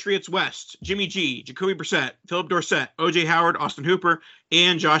 Raiders, Patriots, West, Jimmy G, Jacoby Brissett, Philip Dorsett, O.J. Howard, Austin Hooper,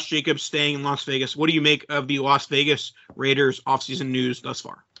 and Josh Jacobs staying in Las Vegas. What do you make of the Las Vegas Raiders offseason news thus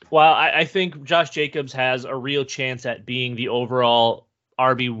far? Well, I think Josh Jacobs has a real chance at being the overall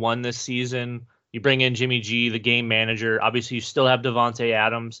RB1 this season. You bring in Jimmy G, the game manager. Obviously, you still have Devontae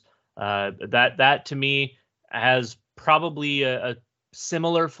Adams. That to me has probably a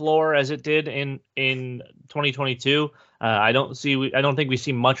similar floor as it did in 2022. I don't think we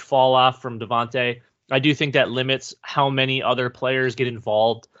see much fall off from Devontae. I do think that limits how many other players get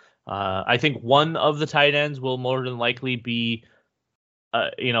involved. I think one of the tight ends will more than likely be,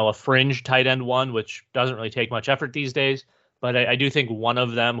 a fringe tight end one, which doesn't really take much effort these days. But I do think one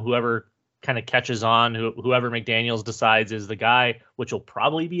of them, whoever kind of catches on, whoever McDaniels decides is the guy, which will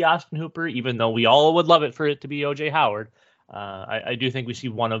probably be Austin Hooper, even though we all would love it for it to be O.J. Howard. I do think we see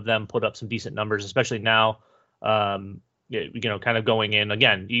one of them put up some decent numbers, especially now. Kind of going in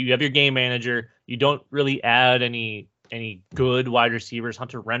again, you have your game manager. You don't really add any good wide receivers.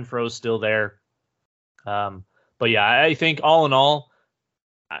 Hunter Renfro's still there. But yeah, I think all in all,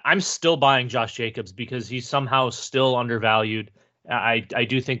 I'm still buying Josh Jacobs because he's somehow still undervalued. I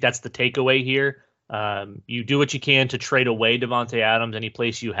do think that's the takeaway here. You do what you can to trade away Devontae Adams any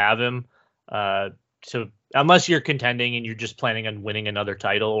place you have him. So unless you're contending and you're just planning on winning another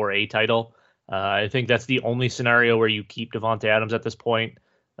title or a title, I think that's the only scenario where you keep Devontae Adams at this point.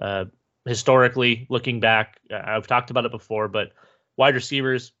 historically, looking back, I've talked about it before, but wide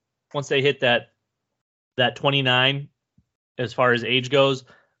receivers, once they hit that 29, as far as age goes,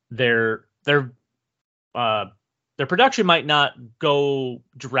 their production might not go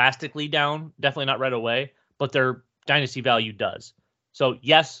drastically down, definitely not right away, but their dynasty value does. So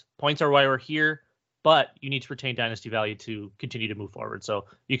yes, points are why we're here, but you need to retain dynasty value to continue to move forward. So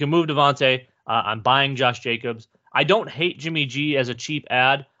you can move Devontae. I'm buying Josh Jacobs. I don't hate Jimmy G as a cheap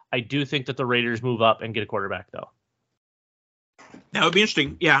ad. I do think that the Raiders move up and get a quarterback, though. That would be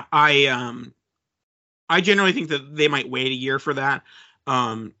interesting. Yeah, I generally think that they might wait a year for that,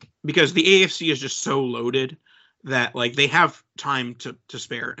 because the AFC is just so loaded that like they have time to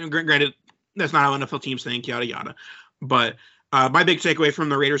spare. And granted, that's not how NFL teams think, yada yada. But my big takeaway from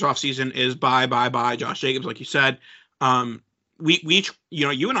the Raiders offseason is buy Josh Jacobs, like you said. We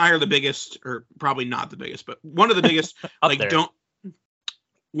you and I are the biggest, or probably not the biggest, but one of the biggest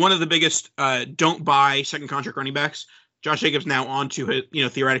don't buy second contract running backs. Josh Jacobs now on to his,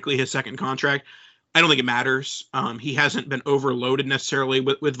 theoretically his second contract. I don't think it matters. He hasn't been overloaded necessarily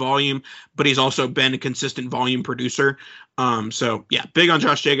with volume, but he's also been a consistent volume producer. So yeah, big on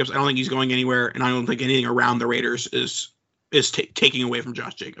Josh Jacobs. I don't think he's going anywhere, and I don't think anything around the Raiders is taking away from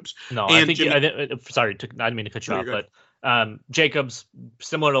Josh Jacobs. No, and I didn't mean to cut you off, but Jacobs,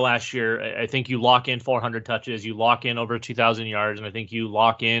 similar to last year, I think you lock in 400 touches, you lock in over 2,000 yards, and I think you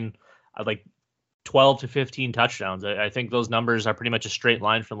lock in like 12 to 15 touchdowns. I think those numbers are pretty much a straight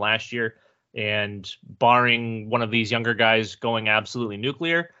line from last year. And barring one of these younger guys going absolutely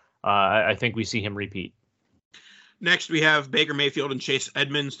nuclear, I think we see him repeat. Next, we have Baker Mayfield and Chase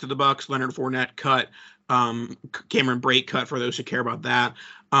Edmonds to the Bucs. Leonard Fournette cut. Cameron Brate cut, for those who care about that.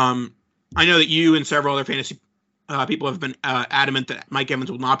 I know that you and several other fantasy people have been adamant that Mike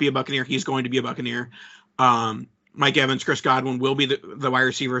Evans will not be a Buccaneer. He's going to be a Buccaneer. Mike Evans, Chris Godwin will be the wide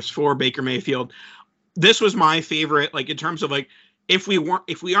receivers for Baker Mayfield. This was my favorite, like in terms of like, if the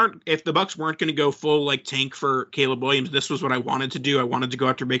Bucs weren't going to go full like tank for Caleb Williams, this was what I wanted to do. I wanted to go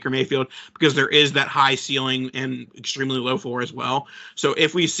after Baker Mayfield because there is that high ceiling and extremely low floor as well. So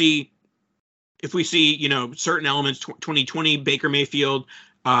if we see certain elements, 2020 Mayfield,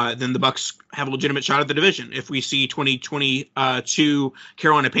 then the Bucs have a legitimate shot at the division. If we see 2022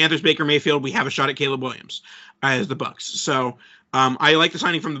 Carolina Panthers Baker Mayfield, we have a shot at Caleb Williams as the Bucs. So I like the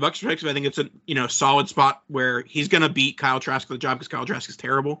signing from the Bucs perspective. I think it's a solid spot where he's going to beat Kyle Trask for the job because Kyle Trask is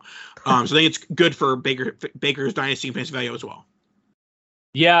terrible. So I think it's good for Baker's dynasty and fantasy value as well.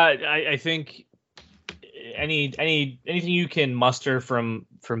 Yeah, I think anything you can muster from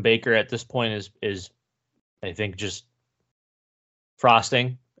Baker at this point is I think just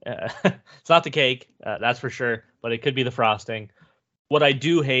frosting. It's not the cake, that's for sure, but it could be the frosting. What I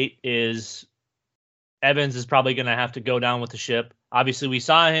do hate is Evans is probably going to have to go down with the ship. Obviously, we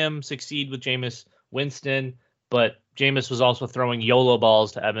saw him succeed with Jameis Winston, but Jameis was also throwing YOLO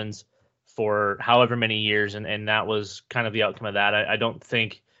balls to Evans for however many years, and that was kind of the outcome of that. I don't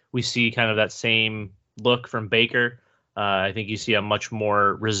think we see kind of that same look from Baker. I think you see a much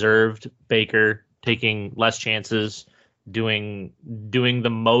more reserved Baker, taking less chances, doing the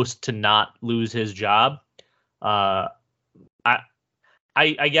most to not lose his job. I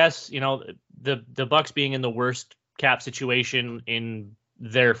guess, the Bucs being in the worst cap situation in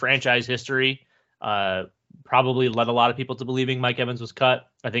their franchise history probably led a lot of people to believing Mike Evans was cut.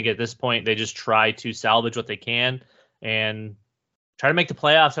 I think at this point they just try to salvage what they can and try to make the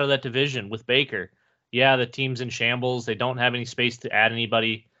playoffs out of that division with Baker. Yeah, the team's in shambles. They don't have any space to add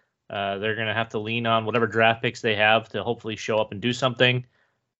anybody. They're going to have to lean on whatever draft picks they have to hopefully show up and do something.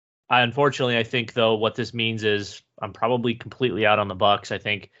 Unfortunately, I think, though, what this means is I'm probably completely out on the Bucs. I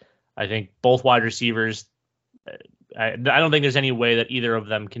think both wide receivers, I don't think there's any way that either of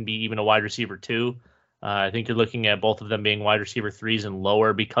them can be even a wide receiver 2. I think you're looking at both of them being wide receiver 3s and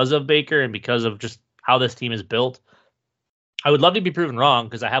lower because of Baker and because of just how this team is built. I would love to be proven wrong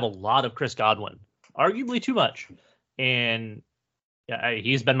because I have a lot of Chris Godwin, arguably too much. And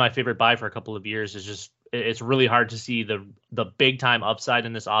he's been my favorite buy for a couple of years. It's really hard to see the big time upside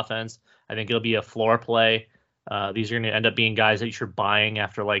in this offense. I think it'll be a floor play. These are going to end up being guys that you're buying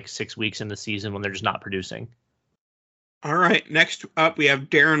after like 6 weeks in the season when they're just not producing. All right. Next up, we have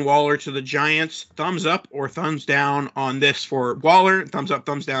Darren Waller to the Giants. Thumbs up or thumbs down on this for Waller? Thumbs up,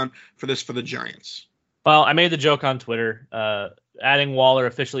 thumbs down for this for the Giants. Well, I made the joke on Twitter. Adding Waller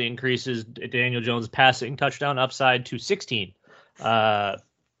officially increases Daniel Jones' passing touchdown upside to 16. I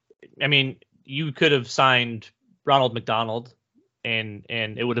mean, you could have signed Ronald McDonald, and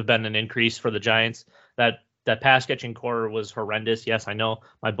it would have been an increase for the Giants. That pass catching core was horrendous. Yes, I know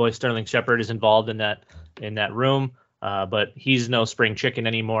my boy Sterling Shepard is involved in that room, but he's no spring chicken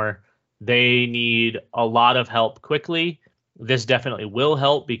anymore. they need a lot of help quickly. This definitely will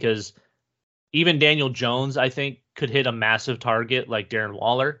help because even Daniel Jones, I think, could hit a massive target like Darren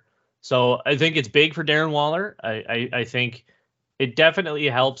Waller. So I think it's big for Darren Waller. I think it definitely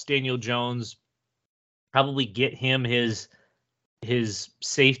helps Daniel Jones probably get him his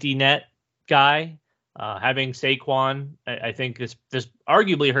safety net guy. Having Saquon, I think this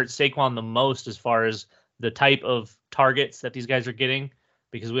arguably hurts Saquon the most as far as the type of targets that these guys are getting,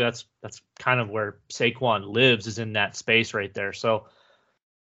 because that's kind of where Saquon lives, is in that space right there. So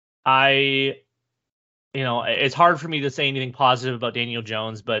it's hard for me to say anything positive about Daniel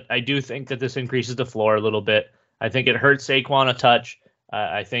Jones, but I do think that this increases the floor a little bit. I think it hurts Saquon a touch.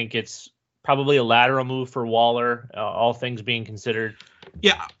 I think it's probably a lateral move for Waller, all things being considered.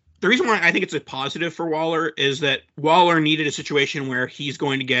 Yeah. The reason why I think it's a positive for Waller is that Waller needed a situation where he's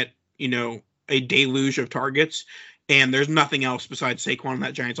going to get, a deluge of targets, and there's nothing else besides Saquon in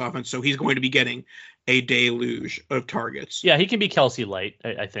that Giants offense. So he's going to be getting a deluge of targets. Yeah, he can be Kelsey light,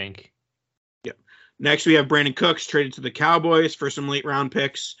 I think. Yeah. Next, we have Brandon Cooks traded to the Cowboys for some late round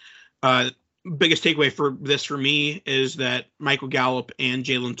picks. Biggest takeaway for me is that Michael Gallup and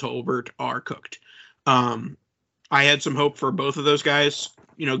Jalen Tolbert are cooked. I had some hope for both of those guys.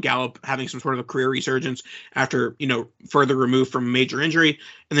 Gallup having some sort of a career resurgence after, further removed from a major injury.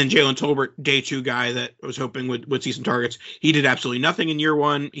 And then Jalen Tolbert, day 2 guy that I was hoping would see some targets. He did absolutely nothing in year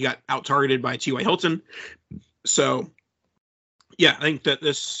 1. He got out-targeted by T.Y. Hilton. So, yeah, I think that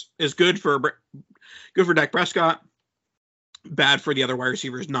this is good for Dak Prescott. Bad for the other wide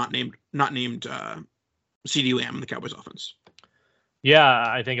receivers not named CeeDee Lamb in the Cowboys offense. Yeah,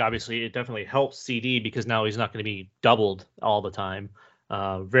 I think obviously it definitely helps CD because now he's not going to be doubled all the time.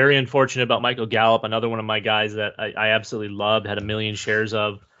 Very unfortunate about Michael Gallup, another one of my guys that I absolutely loved, had 1 million shares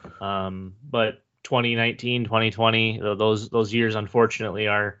of. But 2019, 2020, those years unfortunately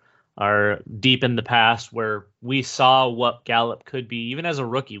are deep in the past, where we saw what Gallup could be. Even as a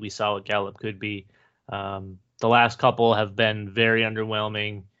rookie, we saw what Gallup could be. The last couple have been very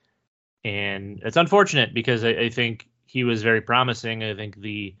underwhelming, and it's unfortunate because I think he was very promising. I think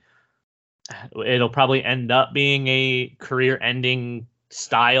it'll probably end up being a career-ending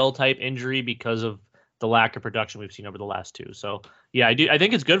style type injury because of the lack of production we've seen over the last 2. So yeah, I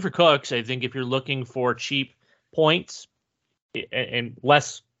think it's good for Cooks. I think if you're looking for cheap points and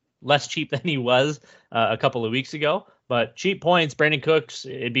less cheap than he was a couple of weeks ago, but cheap points, Brandon Cooks,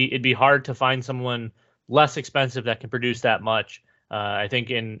 it'd be hard to find someone less expensive that can produce that much. I think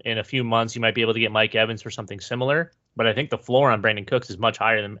in a few months you might be able to get Mike Evans for something similar, but I think the floor on Brandon Cooks is much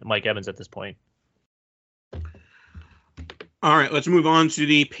higher than Mike Evans at this point. All right, let's move on to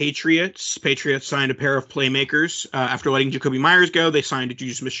the Patriots. Patriots signed a pair of playmakers. After letting Jacoby Myers go, they signed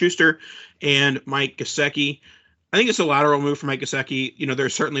Juju Smith-Schuster and Mike Gesicki. I think it's a lateral move for Mike Gesicki. There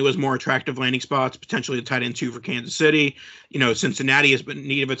certainly was more attractive landing spots, potentially a tight end 2 for Kansas City. Cincinnati has been in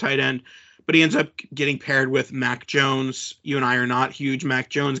need of a tight end, but he ends up getting paired with Mac Jones. You and I are not huge Mac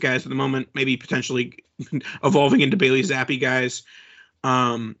Jones guys at the moment, maybe potentially evolving into Bailey Zappi guys.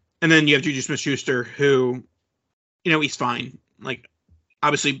 And then you have Juju Smith-Schuster, who, he's fine. Like,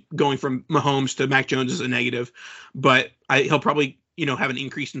 obviously going from Mahomes to Mac Jones is a negative, but he'll probably, have an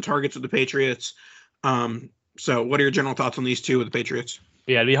increase in targets with the Patriots. So what are your general thoughts on these two with the Patriots?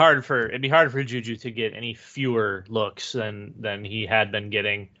 Yeah, it'd be hard for Juju to get any fewer looks than he had been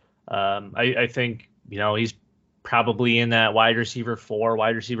getting. I think, he's probably in that wide receiver 4,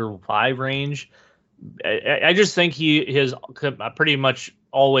 wide receiver 5 range. I just think he has pretty much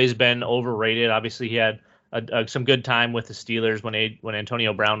always been overrated. Obviously, he had some good time with the Steelers when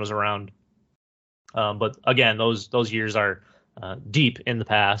Antonio Brown was around. But again, those years are deep in the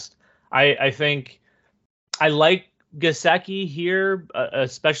past. I think I like Gesicki here,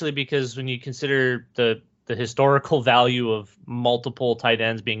 especially because when you consider the historical value of multiple tight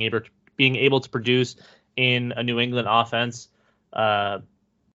ends being able to produce in a New England offense,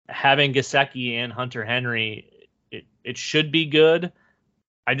 having Gesicki and Hunter Henry, it should be good.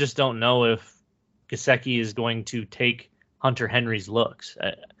 I just don't know if Gesicki is going to take Hunter Henry's looks,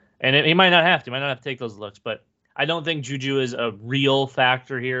 and he might not have to. He might not have to take those looks, but I don't think Juju is a real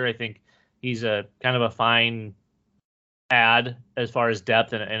factor here. I think he's a kind of a fine add as far as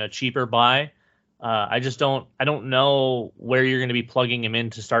depth and a cheaper buy. I don't know where you're going to be plugging him in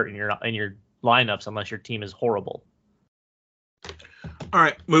to start in your lineups unless your team is horrible. All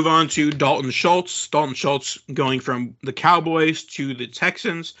right, move on to Dalton Schultz. Dalton Schultz going from the Cowboys to the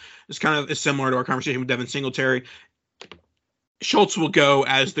Texans. It's kind of similar to our conversation with Devin Singletary. Schultz will go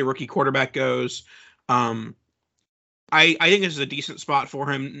as the rookie quarterback goes. I think this is a decent spot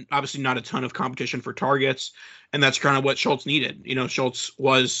for him. Obviously not a ton of competition for targets, and that's kind of what Schultz needed. Schultz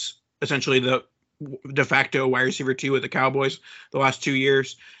was essentially the de facto wide receiver 2 with the Cowboys the last 2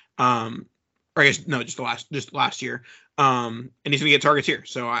 years. Or I guess no, just last year. And he's gonna get targets here.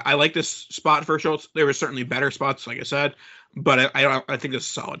 So I like this spot for Schultz. There were certainly better spots, like I said, but I think this is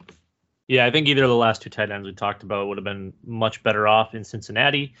solid. Yeah, I think either of the last two tight ends we talked about would have been much better off in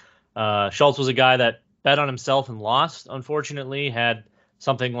Cincinnati. Schultz was a guy that bet on himself and lost, unfortunately, had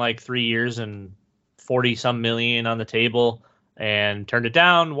something like 3 years and 40-some million on the table and turned it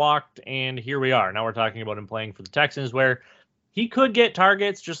down, walked, and here we are. Now we're talking about him playing for the Texans, where he could get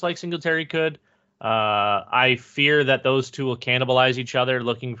targets just like Singletary could. I fear that those two will cannibalize each other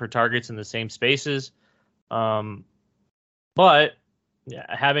looking for targets in the same spaces. But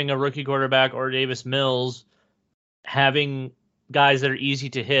having a rookie quarterback or Davis Mills, having guys that are easy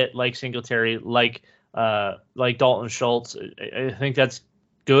to hit like Singletary, like Dalton Schultz, I think that's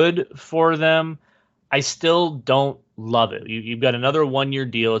good for them. I still don't love it. You've got another 1-year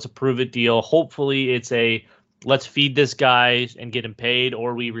deal. It's a prove-it deal. Hopefully it's a let's feed this guy and get him paid,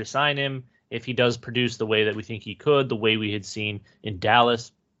 or we resign him if he does produce the way that we think he could, the way we had seen in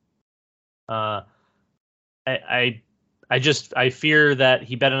Dallas. I fear that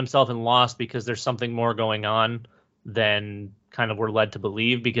he bet on himself and lost because there's something more going on than kind of we're led to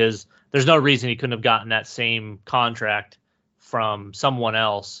believe, because there's no reason he couldn't have gotten that same contract from someone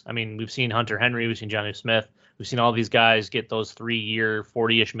else. I mean, we've seen Hunter Henry, we've seen Johnny Smith, we've seen all these guys get those 3-year,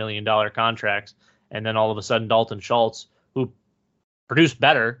 $40-ish million contracts, and then all of a sudden Dalton Schultz, who produced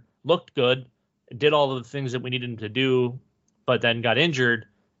better, looked good, did all of the things that we needed him to do, but then got injured,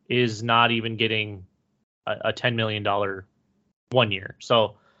 is not even getting a $10 million 1 year.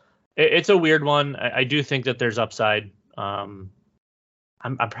 So it's a weird one. I do think that there's upside. I'm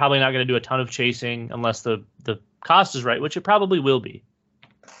probably not going to do a ton of chasing unless the cost is right, which it probably will be.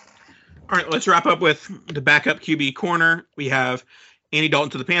 All right, let's wrap up with the backup QB corner. We have Andy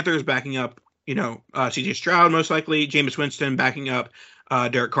Dalton to the Panthers backing up, C.J. Stroud most likely, Jameis Winston backing up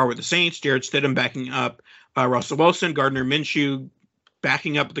Derek Carr with the Saints, Jared Stidham backing up Russell Wilson, Gardner Minshew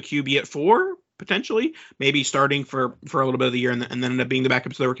backing up the QB at 4, potentially, maybe starting for a little bit of the year and then end up being the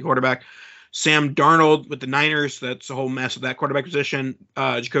backup to the rookie quarterback. Sam Darnold with the Niners, that's a whole mess of that quarterback position.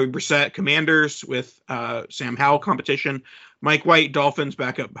 Jacoby Brissett, Commanders with Sam Howell competition. Mike White, Dolphins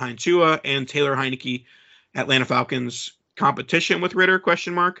back up behind Tua, and Taylor Heineke, Atlanta Falcons competition with Ritter, ?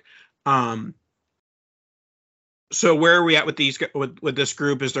 So where are we at with these with this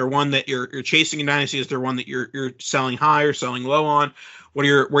group? Is there one that you're chasing in Dynasty? Is there one that you're selling high or selling low on?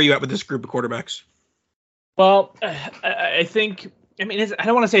 Where are you at with this group of quarterbacks? Well, I think, I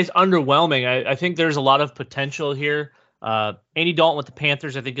don't want to say it's underwhelming. I think there's a lot of potential here. Andy Dalton with the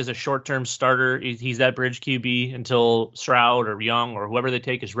Panthers, I think, is a short-term starter. He's that bridge QB until Stroud or Young or whoever they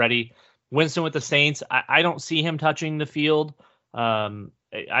take is ready. Winston with the Saints, I don't see him touching the field.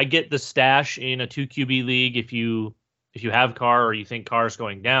 I get the stash in a 2 QB league if you have Carr or you think Carr is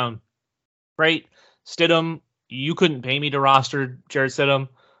going down. Great. Stidham, you couldn't pay me to roster Jared Stidham.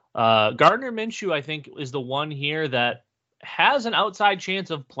 Gardner Minshew, I think, is the one here that has an outside chance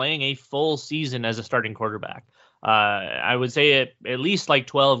of playing a full season as a starting quarterback. I would say at least like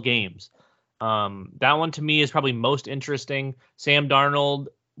 12 games. That one to me is probably most interesting. Sam Darnold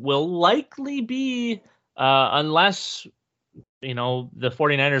will likely be, unless the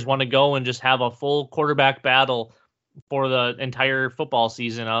 49ers want to go and just have a full quarterback battle for the entire football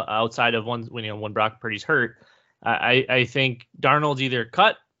season outside of when Brock Purdy's hurt. I think Darnold's either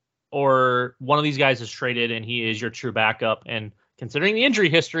cut or one of these guys is traded and he is your true backup. And considering the injury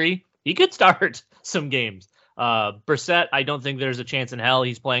history, he could start some games. Brissett, I don't think there's a chance in hell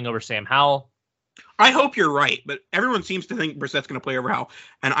he's playing over Sam Howell. I hope you're right, but everyone seems to think Brissett's going to play over Howell,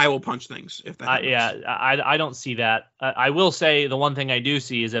 and I will punch things if that happens. I don't see that. I will say the one thing I do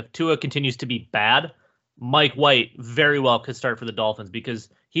see is if Tua continues to be bad, Mike White very well could start for the Dolphins because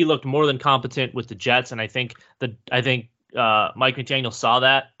he looked more than competent with the Jets, and I think Mike McDaniel saw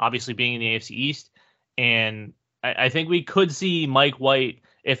that, obviously being in the AFC East, and I think we could see Mike White,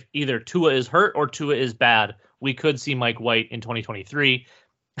 if either Tua is hurt or Tua is bad, we could see Mike White in 2023.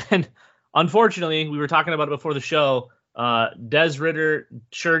 And unfortunately, we were talking about it before the show. Des Ridder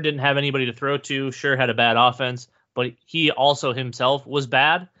sure didn't have anybody to throw to, sure had a bad offense, but he also himself was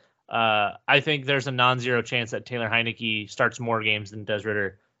bad. I think there's a non-zero chance that Taylor Heineke starts more games than Des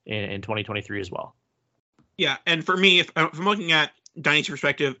Ridder in 2023 as well. Yeah, and for me, if I'm looking at Dynasty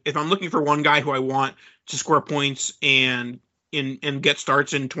perspective, if I'm looking for one guy who I want to score points and get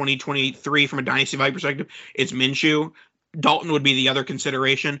starts in 2023 from a Dynasty value perspective, it's Minshew. Dalton would be the other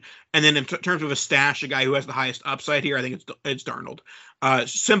consideration. And then in terms of a stash, a guy who has the highest upside here, I think it's Darnold.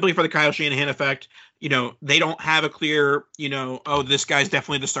 Simply for the Kyle Shanahan effect. They don't have a clear, this guy's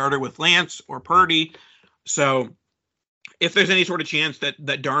definitely the starter with Lance or Purdy. So if there's any sort of chance that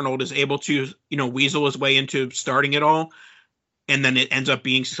Darnold is able to, weasel his way into starting it all, and then it ends up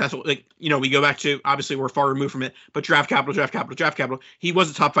being successful. We go back to, obviously we're far removed from it, but draft capital. He was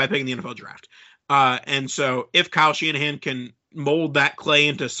a top 5 pick in the NFL draft. And so if Kyle Shanahan can mold that clay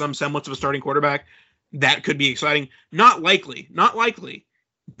into some semblance of a starting quarterback, that could be exciting. Not likely,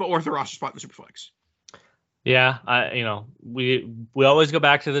 but worth a roster spot in the Superflex. Yeah, we always go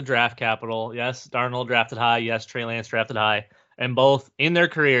back to the draft capital. Yes, Darnold drafted high. Yes, Trey Lance drafted high, and both in their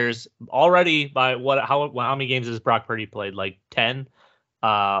careers already by how many games has Brock Purdy played? Like 10.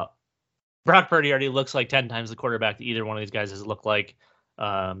 Brock Purdy already looks like 10 times the quarterback that either one of these guys has looked like.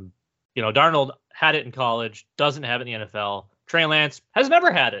 Darnold had it in college, doesn't have it in the NFL. Trey Lance has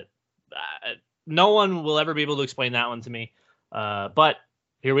never had it. No one will ever be able to explain that one to me. But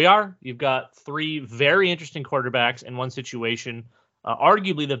here we are. You've got 3 very interesting quarterbacks in one situation,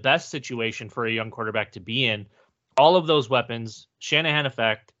 arguably the best situation for a young quarterback to be in. All of those weapons, Shanahan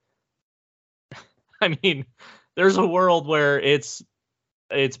effect. I mean, there's a world where it's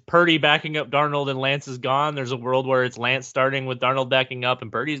Purdy backing up Darnold and Lance is gone. There's a world where it's Lance starting with Darnold backing up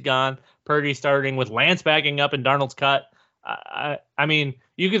and Purdy's gone. Purdy starting with Lance backing up and Darnold's cut. I mean,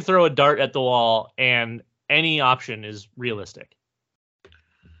 you can throw a dart at the wall and any option is realistic.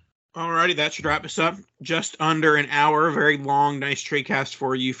 Alrighty, that should wrap us up. Just under an hour. Very long, nice trade cast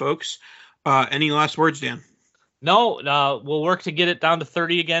for you folks. Any last words, Dan? No, we'll work to get it down to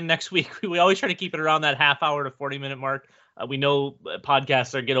 30 again next week. We always try to keep it around that half hour to 40-minute mark. We know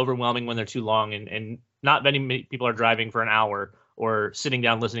podcasts get overwhelming when they're too long, and not many people are driving for an hour or sitting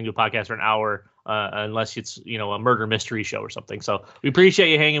down listening to a podcast for an hour, unless it's a murder mystery show or something. So we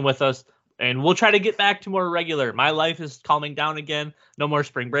appreciate you hanging with us. And we'll try to get back to more regular. My life is calming down again. No more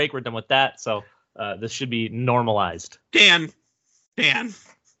spring break. We're done with that. So this should be normalized. Dan.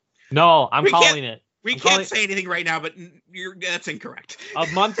 No, I'm calling it. We can't say anything right now, but that's incorrect.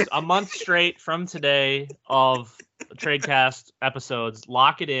 A month straight from today of Tradecast episodes.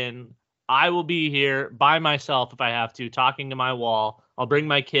 Lock it in. I will be here by myself if I have to, talking to my wall. I'll bring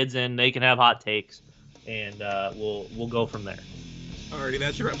my kids in. They can have hot takes, and we'll go from there. Alrighty,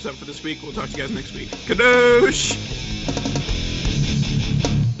 that's your wraps up for this week. We'll talk to you guys next week. Kadosh!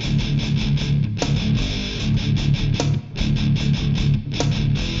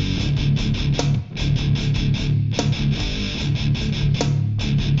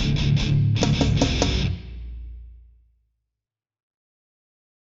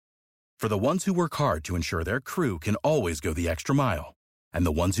 For the ones who work hard to ensure their crew can always go the extra mile, and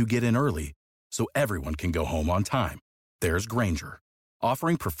the ones who get in early so everyone can go home on time, there's Grainger,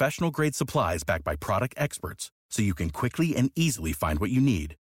 offering professional-grade supplies backed by product experts so you can quickly and easily find what you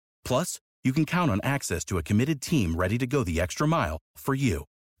need. Plus, you can count on access to a committed team ready to go the extra mile for you.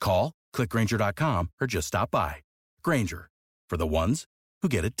 Call, click Grainger.com, or just stop by. Grainger, for the ones who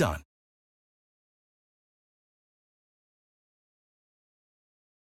get it done.